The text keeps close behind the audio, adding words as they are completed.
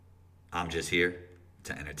I'm just here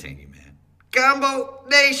to entertain you, man. Combo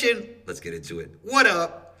Nation, let's get into it. What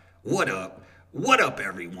up? What up? What up,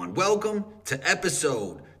 everyone? Welcome to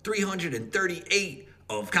episode 338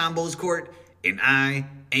 of Combo's Court, and I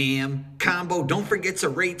am Combo. Don't forget to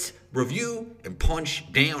rate, review, and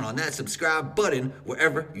punch down on that subscribe button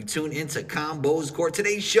wherever you tune into Combo's Court.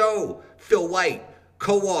 Today's show, Phil White,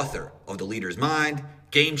 co-author of The Leader's Mind,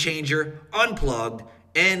 Game Changer, Unplugged,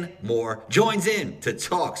 and more, joins in to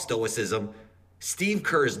talk stoicism, Steve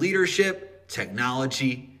Kerr's leadership,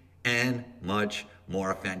 technology, and much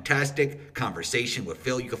more. A fantastic conversation with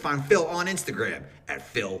Phil. You can find Phil on Instagram at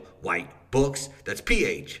Phil White Books. That's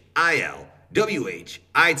PhilWhitebooks.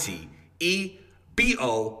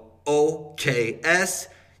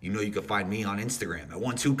 You know you can find me on Instagram at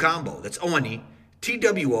 12combo. That's Oni,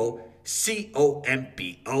 TWOCOMBO.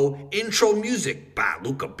 Intro music by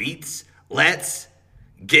Luca Beats. Let's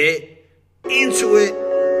get into it.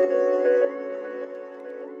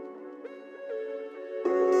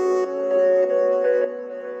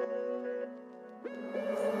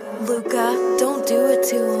 Luca, don't do it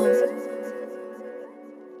to him.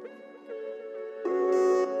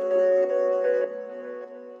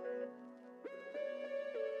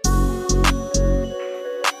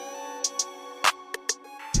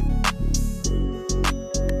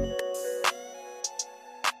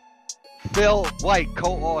 Phil White,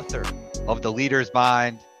 co-author of The Leader's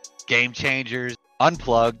Mind, Game Changers,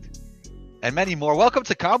 Unplugged, and many more. Welcome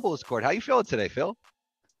to Combo's Court. How you feeling today, Phil?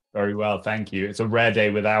 Very well, thank you. It's a rare day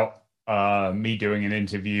without me doing an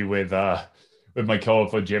interview with my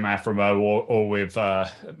co-author Jim Aframo or with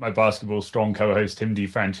my Basketball Strong co-host Tim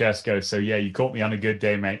DeFrancesco. So yeah, you caught me on a good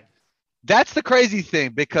day, mate. That's the crazy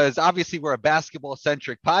thing, because obviously we're a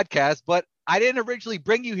basketball-centric podcast, but I didn't originally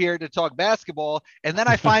bring you here to talk basketball, and then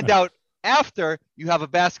I find out after you have a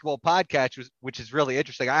basketball podcast, which is really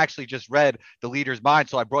interesting. I actually just read The Leader's Mind,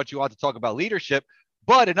 so I brought you on to talk about leadership.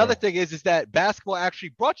 But another thing is that basketball actually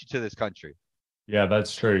brought you to this country. Yeah,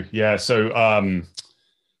 that's true. Yeah, so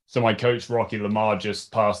my coach Rocky Lamar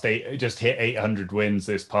just hit 800 wins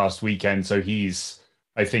this past weekend. So he's,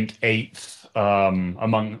 I think, eighth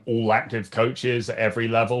among all active coaches at every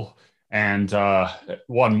level, and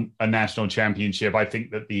won a national championship. I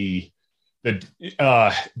think that the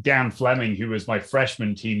Dan Fleming, who was my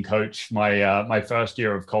freshman team coach, my first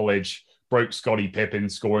year of college, broke Scottie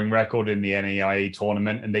Pippen's scoring record in the NAIA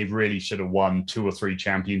tournament, and they really should have won 2 or 3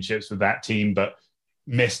 championships with that team, but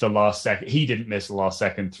missed the last second. He didn't miss the last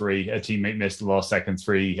second three. A teammate missed the last second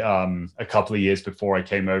three a couple of years before I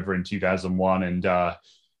came over in 2001,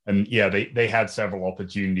 and yeah, they had several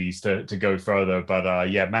opportunities to go further, but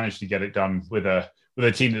managed to get it done with a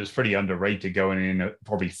team that was pretty underrated going in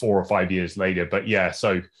probably 4 or 5 years later. But yeah,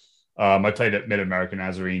 so I played at Mid-American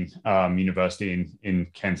Nazarene University in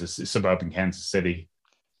suburban Kansas City.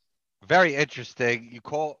 Very interesting. You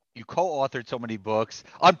co-authored so many books.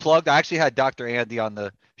 Unplugged, I actually had Dr. Andy on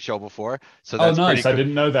the show before. So that's nice. I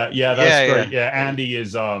didn't know that. Yeah, that's great. Yeah, Andy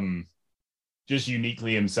is just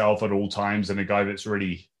uniquely himself at all times, and a guy that's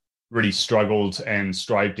really, really struggled and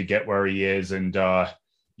strived to get where he is. And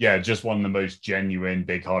just one of the most genuine,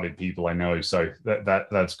 big-hearted people I know. So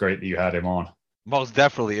that's great that you had him on. Most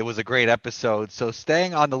definitely. It was a great episode. So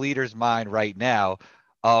staying on The Leader's Mind right now,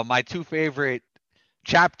 my 2 favorite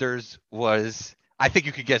chapters was, I think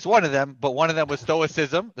you could guess one of them, but one of them was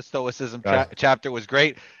Stoicism. The Stoicism chapter was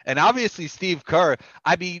great. And obviously Steve Kerr.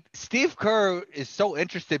 I mean, Steve Kerr is so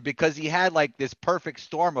interesting because he had like this perfect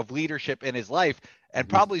storm of leadership in his life, and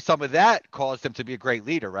probably some of that caused him to be a great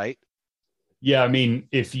leader, right? Yeah, I mean,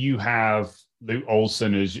 if you have Lute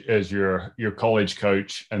Olson as your college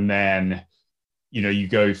coach, and then you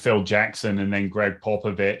go Phil Jackson and then Greg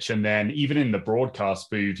Popovich. And then even in the broadcast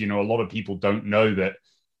booth, a lot of people don't know that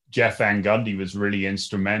Jeff Van Gundy was really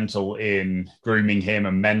instrumental in grooming him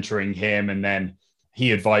and mentoring him. And then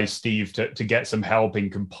he advised Steve to get some help in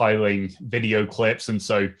compiling video clips. And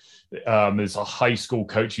so there's a high school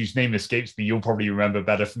coach whose name escapes me. You'll probably remember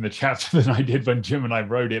better from the chapter than I did when Jim and I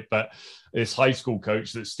wrote it. But this high school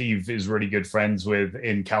coach that Steve is really good friends with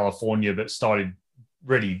in California that started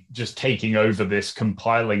really just taking over this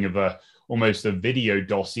compiling of almost a video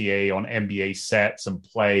dossier on NBA sets and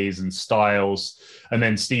plays and styles. And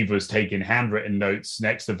then Steve was taking handwritten notes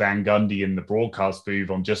next to Van Gundy in the broadcast booth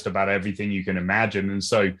on just about everything you can imagine. And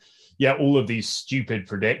so, yeah, all of these stupid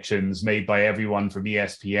predictions made by everyone from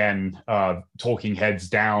ESPN, talking heads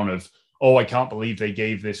down of, oh, I can't believe they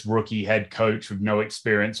gave this rookie head coach with no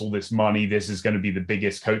experience all this money. This is going to be the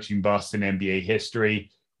biggest coaching bust in NBA history.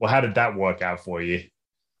 Well, how did that work out for you?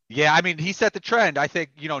 Yeah, I mean, he set the trend. I think,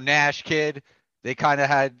 Nash kid, They kind of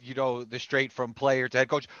had, the straight from player to head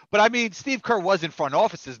coach. But I mean, Steve Kerr was in front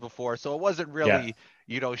offices before, so it wasn't really,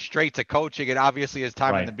 straight to coaching. And obviously, his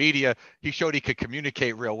time in the media, he showed he could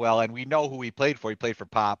communicate real well. And we know who he played for. He played for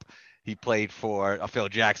Pop. He played for Phil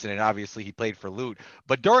Jackson, and obviously he played for Lute.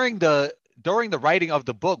 But during the writing of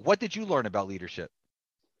the book, what did you learn about leadership?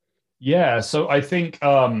 Yeah, so I think,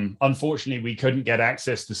 unfortunately, we couldn't get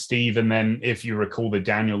access to Steve. And then, if you recall, the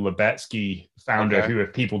Daniel Lubetzky founder, who,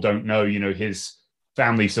 if people don't know, his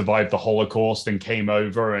family survived the Holocaust and came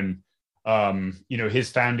over. And,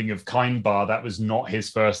 his founding of Kind Bar, that was not his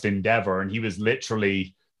first endeavor. And he was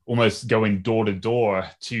literally almost going door to door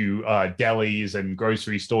to delis and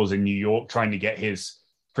grocery stores in New York, trying to get his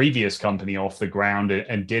previous company off the ground,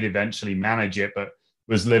 and did eventually manage it, but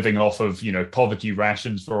was living off of, poverty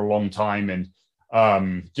rations for a long time, and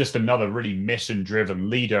just another really mission-driven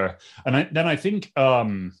leader. And I think,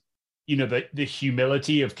 the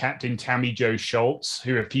humility of Captain Tammy Jo Shultz,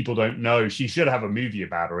 who, if people don't know, she should have a movie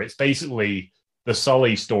about her. It's basically the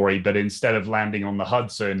Sully story, but instead of landing on the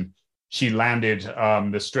Hudson, she landed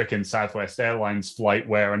the stricken Southwest Airlines flight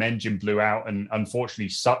where an engine blew out and unfortunately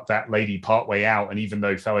sucked that lady partway out. And even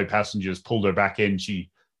though fellow passengers pulled her back in, she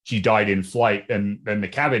died in flight, and then the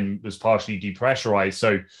cabin was partially depressurized.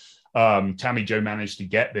 So Tammy Jo managed to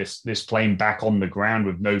get this plane back on the ground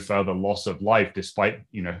with no further loss of life, despite,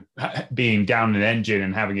 being down an engine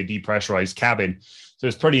and having a depressurized cabin. So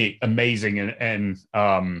it's pretty amazing and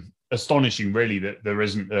astonishing, really, that there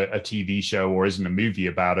isn't a TV show or isn't a movie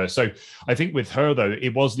about her. So I think with her, though,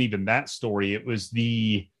 it wasn't even that story. It was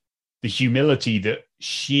the humility that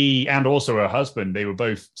she, and also her husband, they were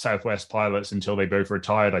both Southwest pilots until they both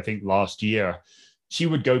retired, I think, last year. She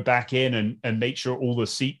would go back in and make sure all the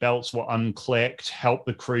seatbelts were unclicked, help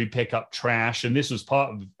the crew pick up trash. And this was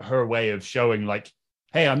part of her way of showing, like,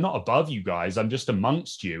 hey, I'm not above you guys, I'm just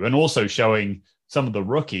amongst you. And also showing some of the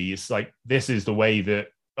rookies, like, this is the way that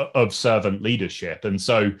of servant leadership. And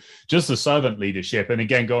so just the servant leadership. And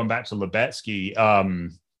again, going back to Lubetzky,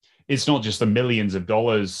 it's not just the millions of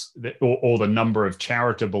dollars or the number of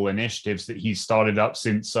charitable initiatives that he's started up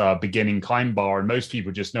since beginning Kind Bar. And most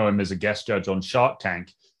people just know him as a guest judge on Shark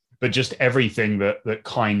Tank, but just everything that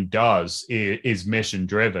Kind does is mission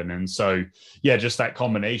driven. And so, yeah, just that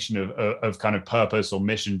combination of kind of purpose or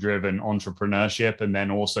mission driven entrepreneurship, and then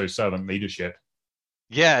also servant leadership.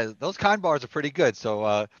 Yeah, those Kind Bars are pretty good.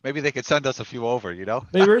 So maybe they could send us a few over,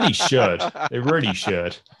 They really should. They really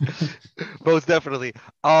should. Most definitely.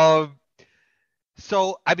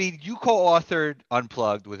 So, I mean, you co-authored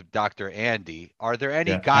Unplugged with Dr. Andy. Are there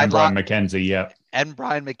any guidelines? And Brian McKenzie, yeah. And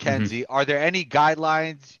Brian McKenzie. Mm-hmm. Are there any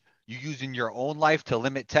guidelines you use in your own life to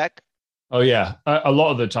limit tech? Oh, yeah. A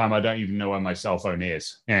lot of the time, I don't even know where my cell phone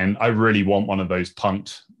is. And I really want one of those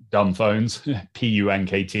punked dumb phones,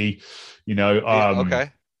 PUNKT.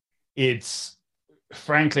 Okay. It's,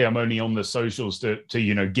 frankly, I'm only on the socials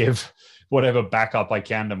to give whatever backup I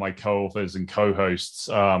can to my co-authors and co-hosts.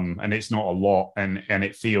 And it's not a lot, and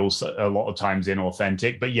it feels a lot of times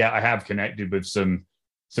inauthentic. But yeah, I have connected with some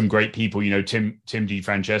great people. Tim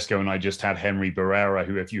DiFrancesco, and I just had Henry Barrera,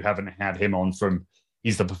 who, if you haven't had him on,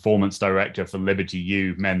 he's the performance director for Liberty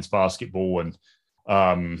U men's basketball, and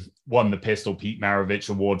won the Pistol Pete Maravich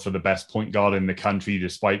Award for the best point guard in the country,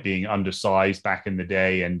 despite being undersized back in the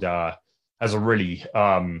day, and has a really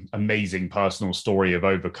amazing personal story of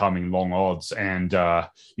overcoming long odds. And,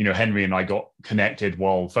 Henry and I got connected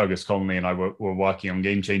while Fergus Connolly and I were working on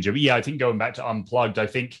Game Changer. But yeah, I think going back to Unplugged, I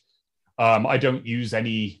think I don't use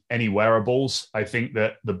any wearables. I think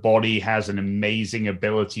that the body has an amazing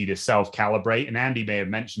ability to self-calibrate. And Andy may have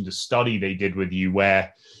mentioned a study they did with you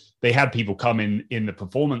where they had people come in the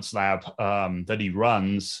performance lab that he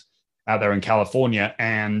runs out there in California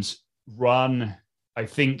and run, I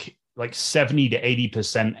think, like 70 to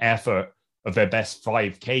 80% effort of their best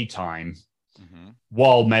 5K time,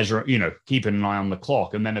 while measuring, keeping an eye on the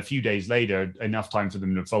clock. And then a few days later, enough time for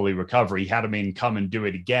them to fully recover, he had them come and do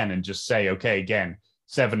it again and just say, okay, again,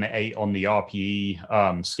 7 to 8 on the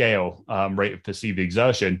RPE scale, rate of perceived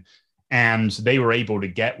exertion. And they were able to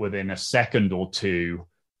get within a second or two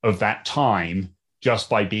of that time just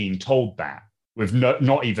by being told that, with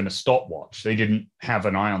not even a stopwatch. They didn't have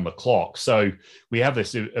an eye on the clock. So we have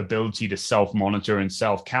this ability to self-monitor and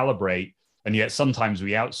self-calibrate, and yet sometimes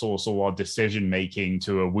we outsource all our decision-making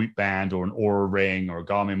to a Whoop band or an Oura Ring or a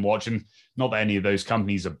Garmin watch. And not that any of those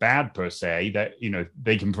companies are bad per se, that,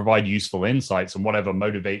 they can provide useful insights, and whatever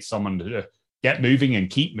motivates someone to get moving and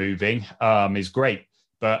keep moving is great.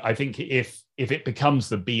 But I think if it becomes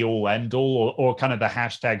the be-all, end-all, or kind of the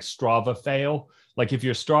hashtag Strava fail, Like if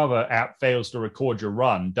your Strava app fails to record your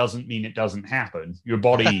run, doesn't mean it doesn't happen. Your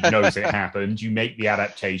body knows it happened. You make the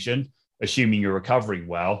adaptation, assuming you're recovering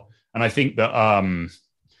well. And I think that,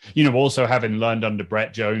 also having learned under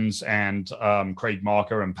Brett Jones and Craig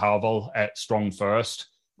Marker and Pavel at Strong First,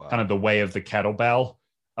 kind of the way of the kettlebell.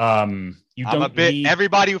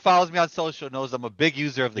 Everybody who follows me on social knows I'm a big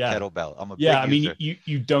user of the kettlebell. I'm a big user.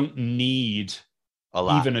 You don't need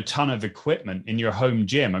even a ton of equipment in your home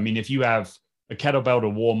gym. I mean, if you have a kettlebell to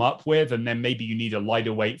warm up with, and then maybe you need a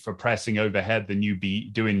lighter weight for pressing overhead than you'd be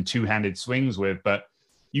doing two-handed swings with, but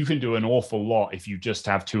you can do an awful lot if you just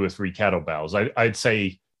have 2 or 3 kettlebells. I'd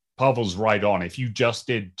say Pavel's right on. If you just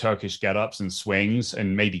did Turkish get-ups and swings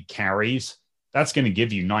and maybe carries, that's going to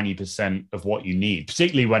give you 90% of what you need,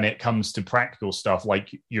 particularly when it comes to practical stuff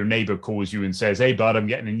like your neighbor calls you and says, "Hey, bud, I'm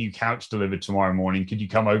getting a new couch delivered tomorrow morning. Could you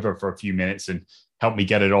come over for a few minutes and help me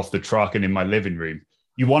get it off the truck and in my living room?"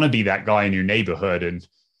 You want to be that guy in your neighborhood. And,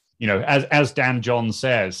 as Dan John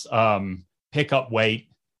says, pick up weight,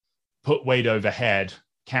 put weight overhead,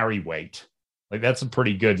 carry weight. Like that's a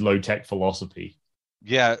pretty good low-tech philosophy.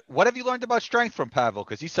 Yeah. What have you learned about strength from Pavel?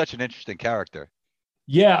 Because he's such an interesting character.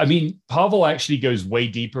 Yeah, I mean, Pavel actually goes way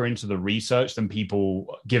deeper into the research than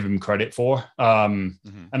people give him credit for. And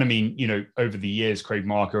I mean, over the years, Craig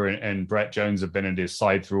Marker and Brett Jones have been at his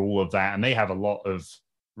side through all of that. And they have a lot of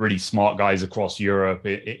really smart guys across Europe,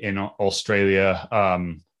 in Australia,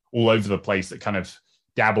 all over the place that kind of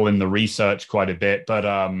dabble in the research quite a bit. But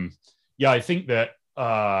I think that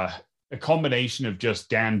a combination of just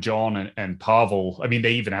Dan John and Pavel, I mean,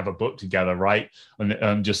 they even have a book together, right?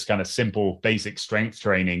 And just kind of simple, basic strength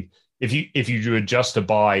training. If you were just to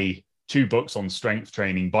buy 2 books on strength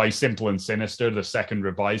training, buy Simple and Sinister, the second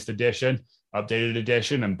revised edition, updated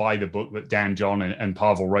edition, and buy the book that Dan John and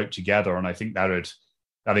Pavel wrote together. And I think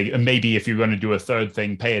and maybe if you're going to do a third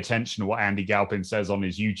thing, pay attention to what Andy Galpin says on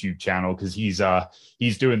his YouTube channel, because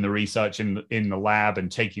he's doing the research in the lab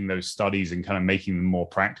and taking those studies and kind of making them more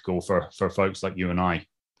practical for folks like you and I.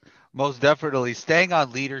 Most definitely. Staying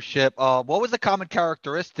on leadership, what was the common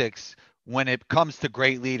characteristics when it comes to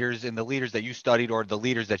great leaders and the leaders that you studied or the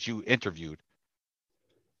leaders that you interviewed?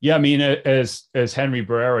 Yeah, I mean, as Henry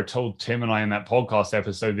Barrera told Tim and I in that podcast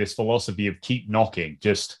episode, this philosophy of keep knocking,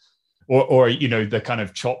 just or the kind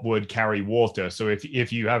of chop wood, carry water. So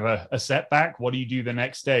if you have a setback, what do you do the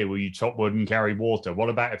next day? Well, you chop wood and carry water. What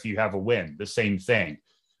about if you have a win? The same thing.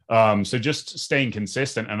 So just staying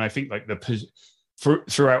consistent. And I think like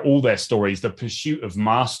throughout all their stories, the pursuit of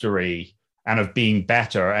mastery and of being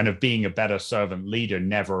better and of being a better servant leader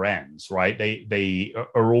never ends, right? They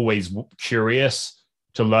are always curious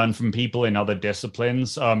to learn from people in other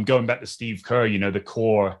disciplines. Going back to Steve Kerr,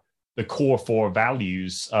 the core 4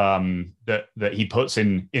 values that he puts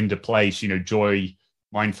into place, joy,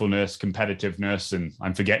 mindfulness, competitiveness, and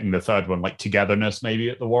I'm forgetting the third one, like togetherness, maybe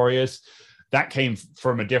at the Warriors. That came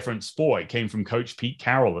from a different sport. It came from Coach Pete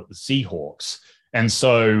Carroll at the Seahawks. And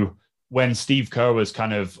so when Steve Kerr was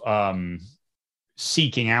kind of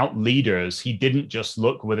seeking out leaders, he didn't just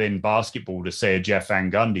look within basketball to say a Jeff Van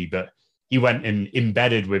Gundy, but he went and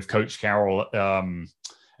embedded with Coach Carroll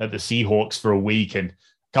at the Seahawks for a week. And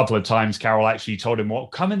couple of times Carroll actually told him, well,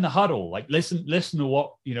 come in the huddle, like listen to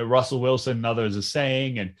what Russell Wilson and others are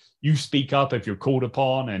saying, and you speak up if you're called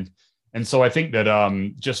upon. And so I think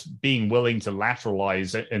that just being willing to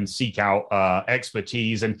lateralize and seek out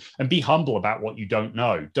expertise and be humble about what you don't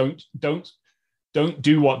know. Don't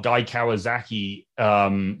do what Guy Kawasaki,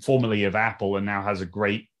 formerly of Apple and now has a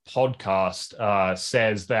great podcast,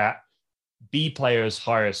 says that B players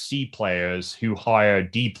hire C players who hire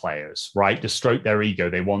D players, right? To stroke their ego.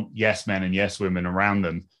 They want yes men and yes women around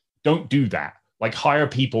them. Don't do that. Like hire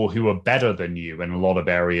people who are better than you in a lot of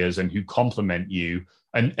areas and who complement you,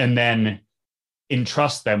 and then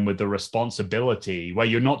entrust them with the responsibility where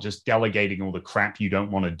you're not just delegating all the crap you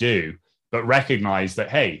don't want to do, but recognize that,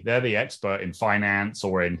 hey, they're the expert in finance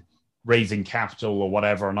or in raising capital or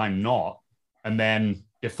whatever, and I'm not. And then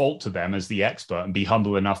default to them as the expert and be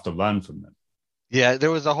humble enough to learn from them. Yeah,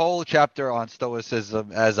 there was a whole chapter on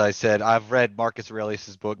Stoicism. As I said, I've read Marcus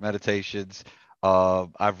Aurelius' book, Meditations.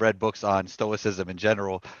 I've read books on Stoicism in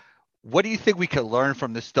general. What do you think we can learn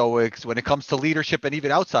from the Stoics when it comes to leadership and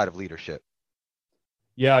even outside of leadership?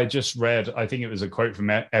 Yeah, I just read, I think it was a quote from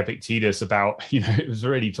Epictetus about, it was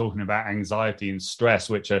really talking about anxiety and stress,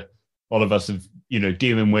 which a lot of us have,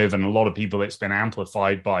 dealing with, and a lot of people, it's been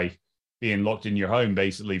amplified by being locked in your home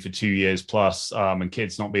basically for 2 years plus, and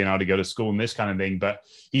kids not being able to go to school and this kind of thing. But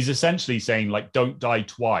he's essentially saying, like, don't die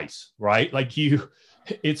twice, right? Like you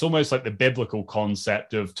it's almost like the biblical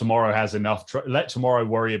concept of tomorrow has enough, let tomorrow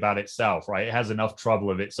worry about itself, right? It has enough trouble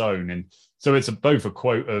of its own. And so it's both a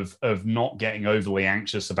quote of not getting overly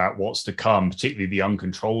anxious about what's to come, particularly the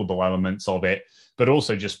uncontrollable elements of it, but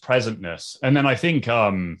also just presentness. And then I think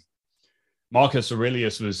Marcus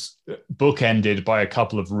Aurelius was bookended by a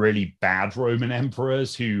couple of really bad Roman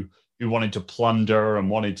emperors who wanted to plunder and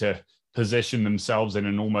wanted to position themselves in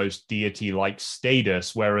an almost deity-like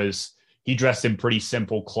status, whereas he dressed in pretty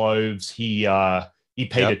simple clothes. He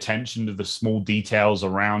paid attention to the small details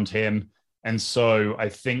around him. And so I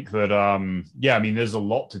think that, there's a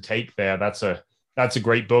lot to take there. That's a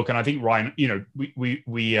great book. And I think Ryan,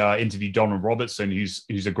 we interviewed Donald Robertson,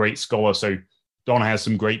 who's a great scholar. So Don has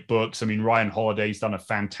some great books. I mean, Ryan Holiday's done a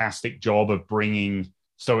fantastic job of bringing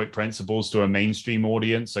Stoic principles to a mainstream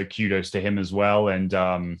audience. So kudos to him as well. And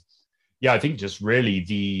I think just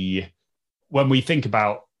really when we think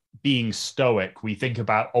about being Stoic, we think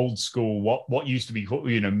about old school, what used to be called,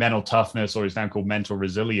 mental toughness, or is now called mental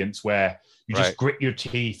resilience, where you just grit your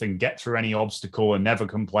teeth and get through any obstacle and never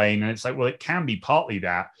complain. And it's like, well, it can be partly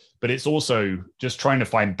that, but it's also just trying to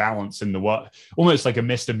find balance in the work, almost like a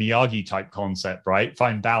Mr. Miyagi type concept, right?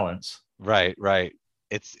 Find balance. Right.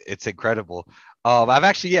 It's incredible.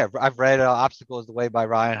 I've read Obstacle is the Way by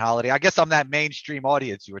Ryan Holiday. I guess I'm that mainstream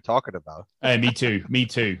audience you were talking about. Me too.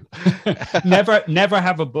 Never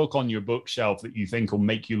have a book on your bookshelf that you think will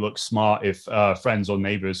make you look smart if friends or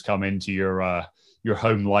neighbors come into your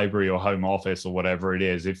home library or home office or whatever it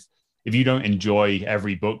is. If you don't enjoy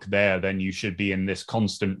every book there, then you should be in this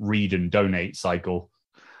constant read and donate cycle.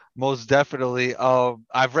 Most definitely.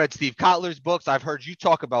 I've read Steve Kotler's books. I've heard you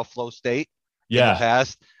talk about flow state in the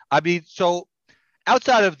past. I mean, so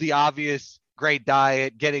outside of the obvious great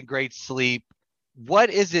diet, getting great sleep, what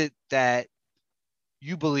is it that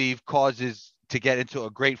you believe causes to get into a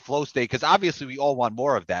great flow state? Because obviously we all want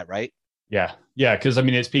more of that, right? Yeah. Because I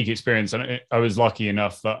mean, it's peak experience. And I was lucky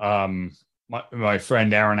enough that my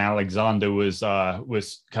friend Aaron Alexander was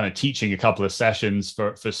kind of teaching a couple of sessions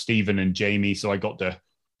for Stephen and Jamie. So I got to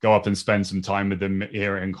go up and spend some time with them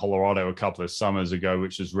here in Colorado a couple of summers ago,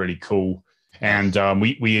 which was really cool. And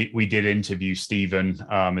we did interview Stephen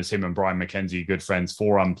as him and Brian McKenzie, good friends,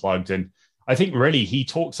 for Unplugged. And I think really he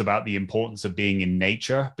talks about the importance of being in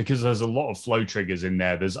nature, because there's a lot of flow triggers in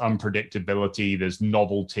there. There's unpredictability, there's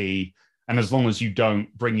novelty. And as long as you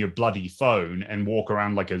don't bring your bloody phone and walk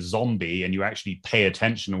around like a zombie and you actually pay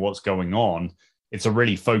attention to what's going on, it's a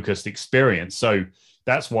really focused experience. So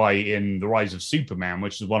that's why in The Rise of Superman,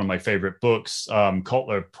 which is one of my favorite books,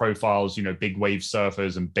 Kotler profiles, big wave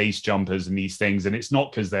surfers and base jumpers and these things. And it's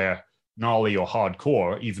not because they're gnarly or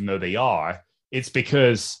hardcore, even though they are. It's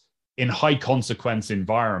because in high consequence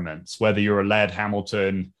environments, whether you're a Laird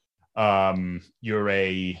Hamilton, you're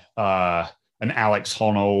an Alex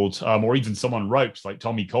Honnold, or even someone ropes like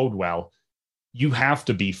Tommy Caldwell, you have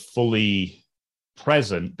to be fully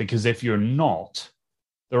present, because if you're not,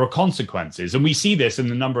 there are consequences. And we see this in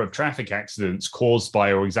the number of traffic accidents caused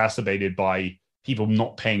by or exacerbated by people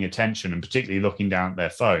not paying attention and particularly looking down at their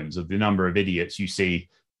phones. Of the number of idiots you see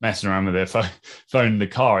messing around with their phone in the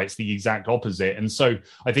car, it's the exact opposite. And so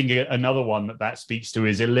I think another one that speaks to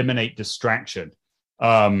is eliminate distraction.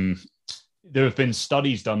 There have been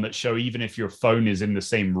studies done that show even if your phone is in the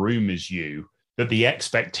same room as you, that the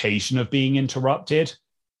expectation of being interrupted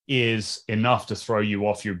is enough to throw you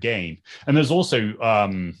off your game. And there's also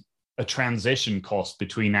a transition cost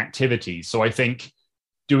between activities. So I think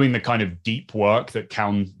doing the kind of deep work that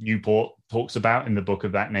Cal Newport talks about in the book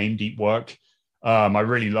of that name, Deep Work, I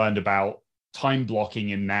really learned about time blocking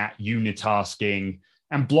in that, unitasking,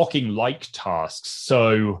 and blocking like tasks.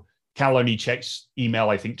 So Cal only checks email,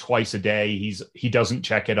 I think, twice a day. He doesn't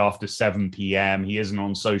check it after 7 p.m. He isn't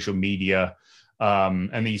on social media.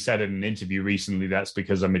 And he said in an interview recently, that's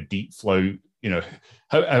because I'm a deep flow,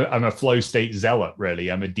 I'm a flow state zealot, really.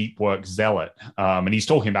 I'm a deep work zealot. And he's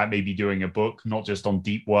talking about maybe doing a book, not just on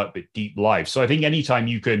deep work, but deep life. So I think anytime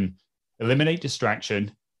you can eliminate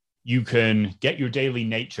distraction, you can get your daily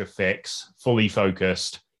nature fix fully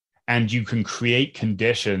focused, and you can create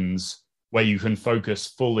conditions where you can focus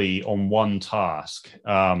fully on one task,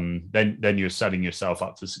 then you're setting yourself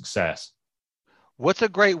up for success. What's a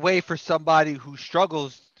great way for somebody who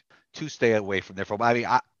struggles to stay away from their phone? I mean,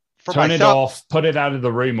 turn it off, put it out of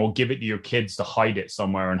the room, or give it to your kids to hide it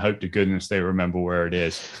somewhere and hope to goodness they remember where it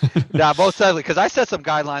is. Nah, most certainly, because I set some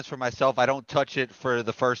guidelines for myself. I don't touch it for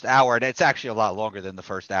the first hour, and it's actually a lot longer than the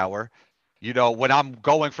first hour. When I'm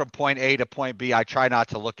going from point A to point B, I try not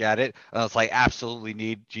to look at it unless I absolutely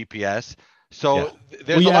need GPS. So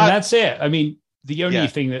there's a lot. That's it. I mean, the only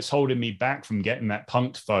thing that's holding me back from getting that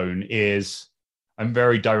punked phone is I'm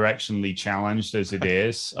very directionally challenged as it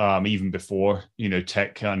is, even before,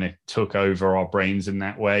 tech kind of took over our brains in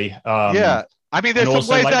that way. Yeah. I mean, and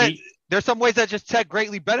also like there's some ways that just tech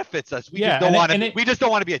greatly benefits us. We Yeah, just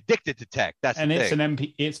don't want to be addicted to tech. That's the and it's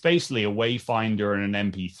thing. it's basically a wayfinder and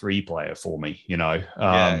an MP3 player for me,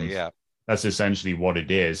 Yeah. That's essentially what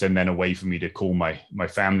it is. And then a way for me to call my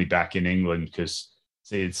family back in England, because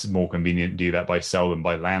it's more convenient to do that by cell than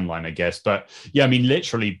by landline, I guess. But yeah, I mean,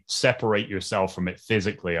 literally separate yourself from it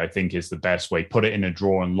physically, I think, is the best way. Put it in a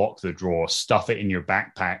drawer and lock the drawer, stuff it in your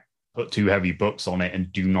backpack, put 2 heavy books on it,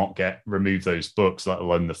 and do not remove those books, let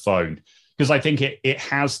alone the phone. Because I think it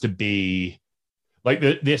has to be like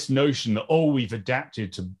this notion that, we've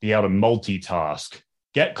adapted to be able to multitask.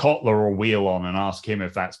 Get Kotler or Wheel on and ask him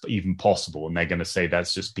if that's even possible. And they're going to say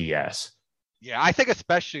that's just BS. Yeah, I think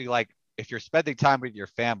especially like if you're spending time with your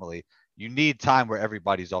family, you need time where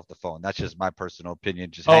everybody's off the phone. That's just my personal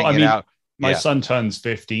opinion. Just hanging out. My son turns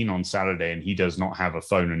 15 on Saturday and he does not have a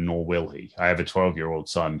phone, and nor will he. I have a 12-year-old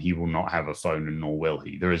son. He will not have a phone, and nor will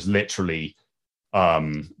he. There is literally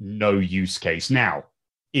no use case. Now,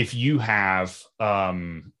 if you have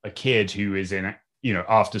a kid who is in,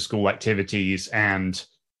 after school activities, and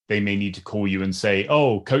they may need to call you and say,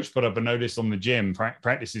 coach put up a notice on the gym,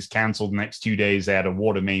 practice is canceled the next 2 days. They had a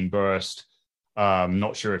water main burst.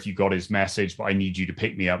 Not sure if you got his message, but I need you to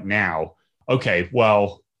pick me up now. Okay,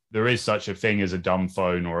 well, there is such a thing as a dumb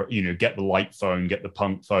phone, or, get the light phone, get the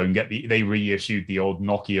punk phone, they reissued the old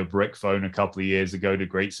Nokia brick phone a couple of years ago to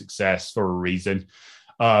great success for a reason.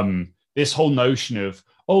 This whole notion of,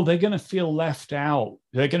 they're going to feel left out,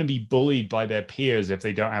 they're going to be bullied by their peers if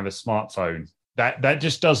they don't have a smartphone. That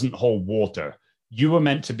just doesn't hold water. You were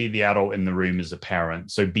meant to be the adult in the room as a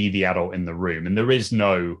parent, so be the adult in the room. And there is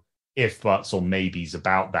no if, buts, or maybes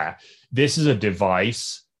about that. This is a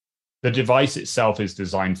device. The device itself is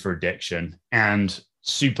designed for addiction, and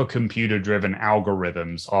supercomputer-driven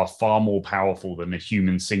algorithms are far more powerful than a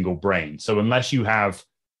human single brain. So unless you have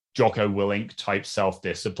Jocko Willink type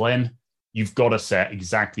self-discipline, you've got to set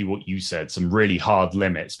exactly what you said, some really hard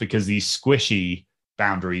limits, because these squishy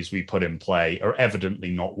boundaries we put in play are evidently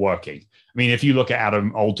not working. I mean, if you look at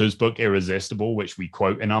Adam Alter's book, Irresistible, which we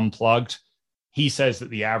quote in Unplugged, he says that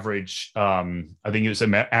the average, I think it's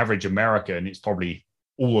average American, it's probably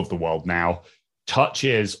all of the world now,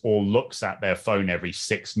 touches or looks at their phone every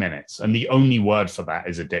 6 minutes. And the only word for that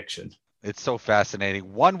is addiction. It's so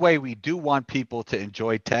fascinating. One way we do want people to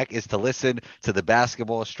enjoy tech is to listen to the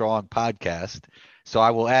Basketball Strong podcast. So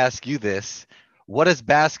I will ask you this. What does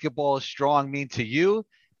Basketball Strong mean to you?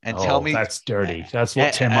 And tell me. That's dirty. That's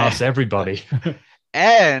what Tim asks everybody.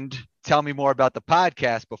 And tell me more about the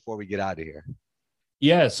podcast before we get out of here.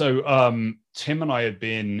 Yeah. So Tim and I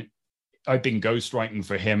I've been ghostwriting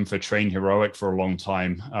for him for Train Heroic for a long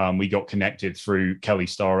time. We got connected through Kelly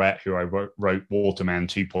Starrett, who I wrote Waterman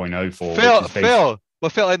 2.0 for.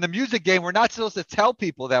 Phil, in the music game, we're not supposed to tell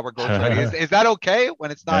people that we're ghostwriting. Is that okay when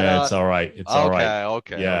it's not? Yeah, it's all right. It's all right.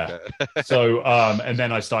 Okay. Yeah. So, and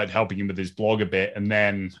then I started helping him with his blog a bit. And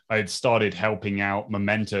then I started helping out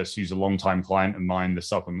Momentous, who's a longtime client of mine, the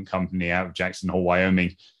supplement company out of Jackson Hole,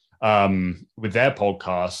 Wyoming, with their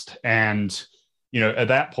podcast. And, at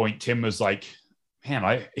that point, Tim was like,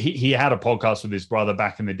 man, he had a podcast with his brother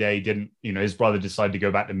back in the day. His brother decided to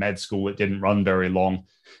go back to med school. It didn't run very long.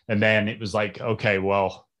 And then it was like, okay,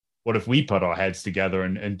 well, what if we put our heads together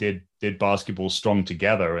and did Basketball Strong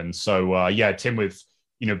together? And so, Tim, with,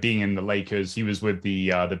 being in the Lakers, he was with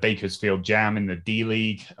the Bakersfield Jam in the D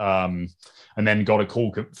League, and then got a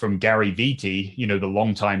call from Gary Vitti, the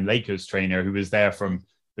longtime Lakers trainer, who was there from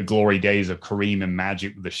the glory days of Kareem and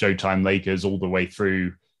Magic with the Showtime Lakers all the way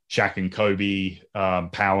through Shaq and Kobe,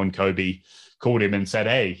 Powell and Kobe. Called him and said,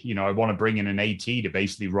 hey, I want to bring in an AT to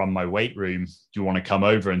basically run my weight room. Do you want to come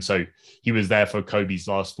over? And so he was there for Kobe's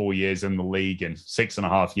last 4 years in the league and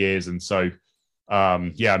 6.5 years. And so,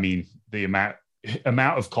 the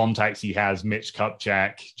amount of contacts he has, Mitch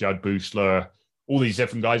Kupchak, Judd Buechler, all these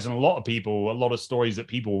different guys, and a lot of stories that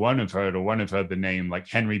people won't have heard or won't have heard the name, like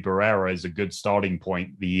Henry Barrera is a good starting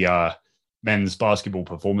point. The men's basketball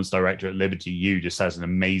performance director at Liberty U just has an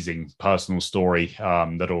amazing personal story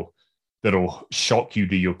that'll shock you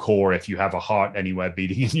to your core if you have a heart anywhere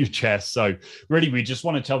beating in your chest. So really, we just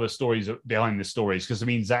want to tell the stories behind the stories, because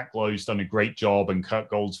Zach Lowe's done a great job, and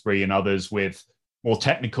Kurt Goldsberry and others with more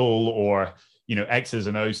technical or, X's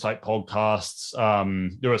and O's type podcasts.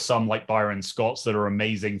 There are some like Byron Scott's that are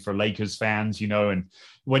amazing for Lakers fans, and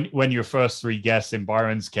when your first three guests in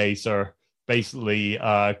Byron's case are basically,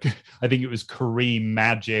 I think it was Kareem,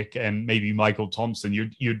 Magic, and maybe Michael Thompson.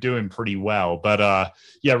 You're doing pretty well. But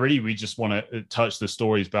yeah, really, we just want to touch the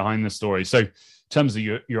stories behind the story. So in terms of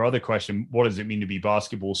your other question, what does it mean to be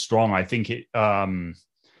basketball strong? I think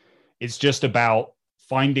it's just about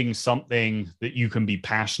finding something that you can be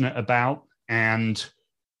passionate about and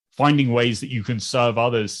finding ways that you can serve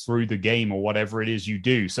others through the game or whatever it is you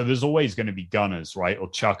do. So there's always going to be gunners, right? Or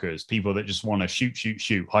chuckers, people that just want to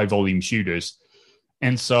shoot, high volume shooters.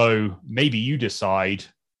 And so maybe you decide,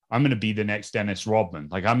 I'm going to be the next Dennis Rodman.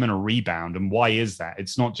 Like, I'm going to rebound. And why is that?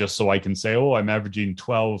 It's not just so I can say, oh, I'm averaging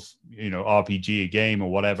 12, RPG a game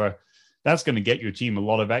or whatever. That's going to get your team a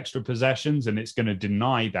lot of extra possessions, and it's going to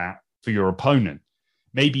deny that for your opponent.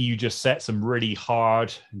 Maybe you just set some really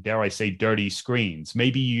hard, dare I say, dirty screens.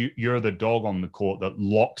 Maybe you're the dog on the court that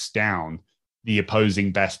locks down the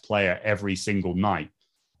opposing best player every single night.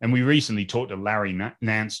 And we recently talked to Larry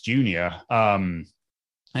Nance Jr.,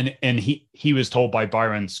 and he was told by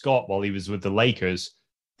Byron Scott while he was with the Lakers,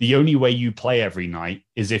 the only way you play every night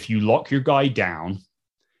is if you lock your guy down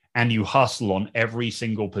and you hustle on every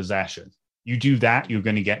single possession. You do that, you're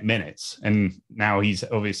going to get minutes. And now he's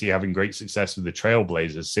obviously having great success with the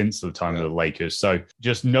Trailblazers since the time of the Lakers. So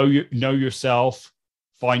just know yourself,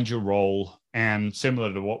 find your role, and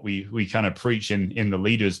similar to what we kind of preach in the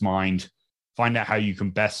leader's mind, find out how you can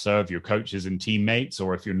best serve your coaches and teammates,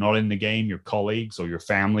 or if you're not in the game, your colleagues or your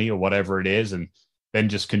family or whatever it is, and then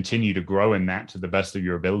just continue to grow in that to the best of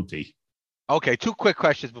your ability. Okay, 2 quick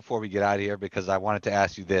questions before we get out of here, because I wanted to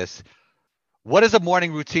ask you this. What does a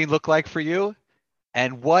morning routine look like for you?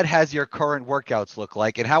 And what has your current workouts look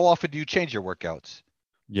like? And how often do you change your workouts?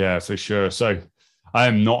 Yeah, for sure. So I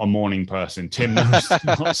am not a morning person. Tim knows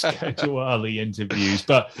not schedule early interviews,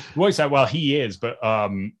 but it works out well. He is, but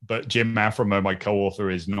Jim Aframo, my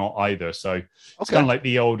co-author, is not either. So it's kind of like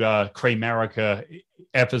the old Kramerica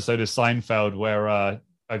episode of Seinfeld where I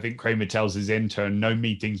think Kramer tells his intern, no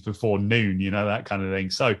meetings before noon, that kind of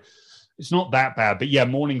thing. So it's not that bad, but yeah,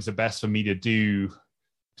 mornings are best for me to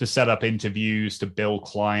set up interviews, to bill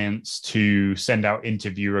clients, to send out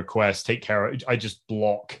interview requests, take care of, I just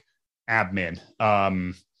block admin.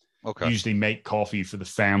 Usually make coffee for the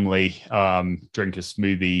family, drink a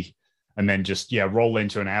smoothie, and then just, roll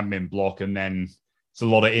into an admin block. And then it's a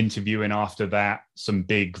lot of interviewing after that, some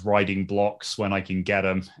big writing blocks when I can get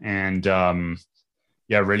them. And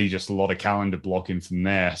really just a lot of calendar blocking from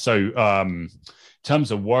there. So, in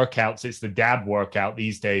terms of workouts, it's the dad workout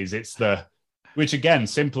these days. It's which again,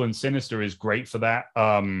 Simple and Sinister is great for that.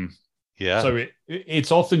 So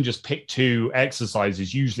it's often just pick 2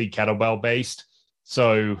 exercises, usually kettlebell based.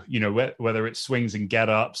 So, whether it's swings and get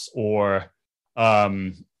ups or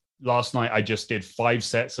last night I just did 5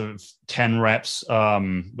 sets of 10 reps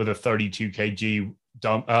with a 32 kg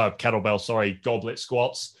kettlebell, goblet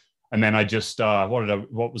squats. And then I just,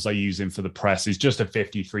 what was I using for the presses? Just a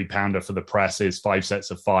 53 pounder for the presses, 5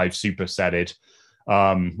 sets of 5 supersetted.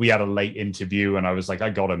 We had a late interview and I was like, I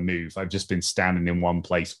got to move. I've just been standing in one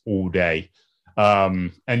place all day.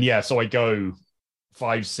 So I go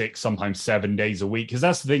 5, 6, sometimes 7 days a week. Because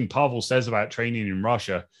that's the thing Pavel says about training in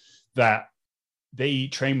Russia, that they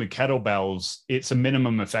train with kettlebells. It's a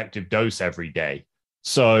minimum effective dose every day.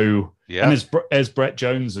 So, and as Brett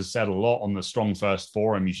Jones has said a lot on the Strong First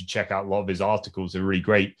forum, you should check out a lot of his articles. They're really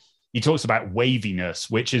great. He talks about waviness,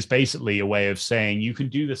 which is basically a way of saying you can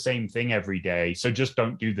do the same thing every day. So just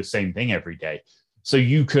don't do the same thing every day. So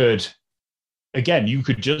you could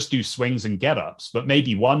just do swings and get ups, but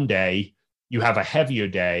maybe one day you have a heavier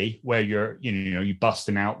day where you're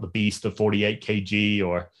busting out the beast, the 48 kg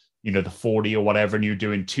or, the 40 or whatever, and you're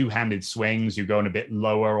doing 2-handed swings. You're going a bit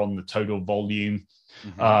lower on the total volume.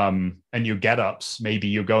 And your get-ups, maybe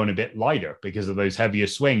you're going a bit lighter because of those heavier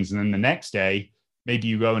swings. And then the next day, maybe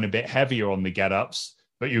you're going a bit heavier on the get-ups,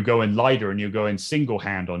 but you're going lighter and you're going single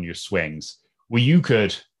hand on your swings. Well, you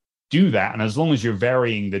could do that. And as long as you're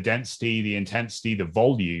varying the density, the intensity, the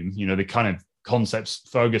volume, the kind of concepts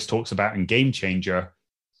Fergus talks about in Game Changer,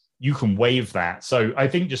 you can waive that. So I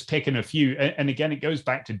think just picking a few, and again, it goes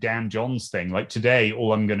back to Dan John's thing. Like today,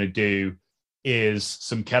 all I'm going to do is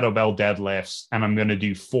some kettlebell deadlifts, and I'm going to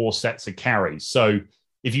do 4 sets of carries. So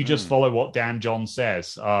if you just follow what Dan John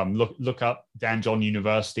says, look up Dan John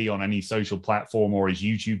University on any social platform or his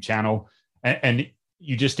YouTube channel, and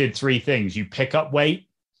you just did 3 things. You pick up weight,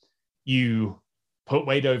 you put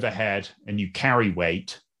weight overhead, and you carry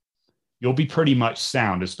weight. You'll be pretty much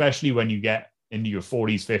sound, especially when you get into your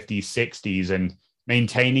 40s, 50s, 60s, and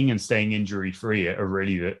maintaining and staying injury-free are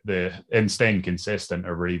really and staying consistent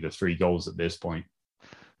are really the 3 goals at this point.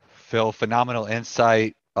 Phil, phenomenal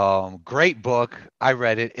insight. Great book. I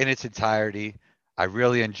read it in its entirety. I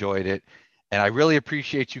really enjoyed it. And I really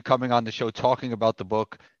appreciate you coming on the show, talking about the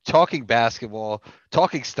book, talking basketball,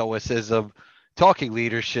 talking stoicism, talking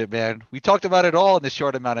leadership, man. We talked about it all in this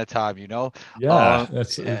short amount of time, you know? Yeah,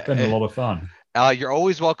 it's been a lot of fun. You're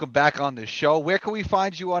always welcome back on the show. Where can we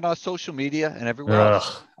find you on our social media and everywhere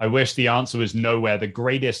else? I wish the answer was nowhere. The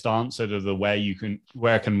greatest answer to the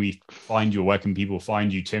where can we find you? Where can people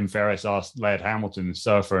find you? Tim Ferriss asked Laird Hamilton, the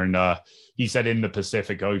surfer, and he said in the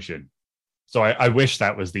Pacific Ocean. So I wish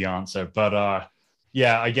that was the answer. But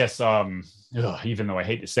yeah, I guess even though I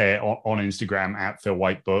hate to say it, on Instagram at Phil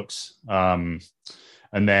White Books. And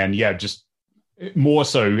then, yeah, just more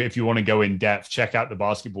so if you want to go in depth, check out the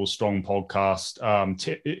Basketball Strong podcast.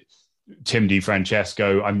 Tim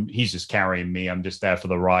DiFrancesco, he's just carrying me. I'm just there for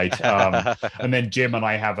the ride. And then Jim and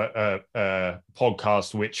I have a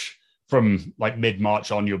podcast, which from like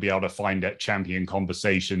mid-March on, you'll be able to find at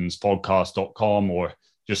championconversationspodcast.com or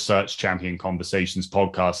just search Champion Conversations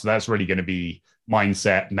Podcast. So that's really going to be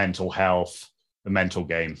mindset, mental health, the mental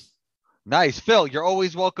game. Nice. Phil, you're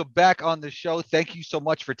always welcome back on the show. Thank you so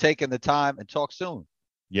much for taking the time, and talk soon.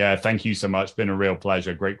 Yeah, thank you so much. Been a real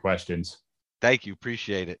pleasure. Great questions. Thank you.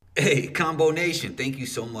 Appreciate it. Hey, Combo Nation, thank you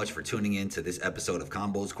so much for tuning in to this episode of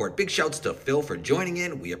Combos Court. Big shouts to Phil for joining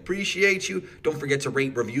in. We appreciate you. Don't forget to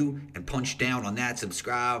rate, review, and punch down on that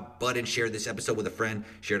subscribe button. Share this episode with a friend.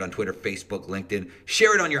 Share it on Twitter, Facebook, LinkedIn.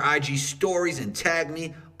 Share it on your IG stories and tag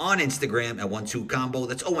me on Instagram at 12combo.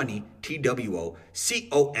 That's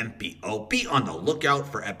ONETWOCOMPO. Be on the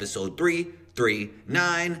lookout for episode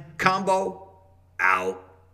 339. Combo out.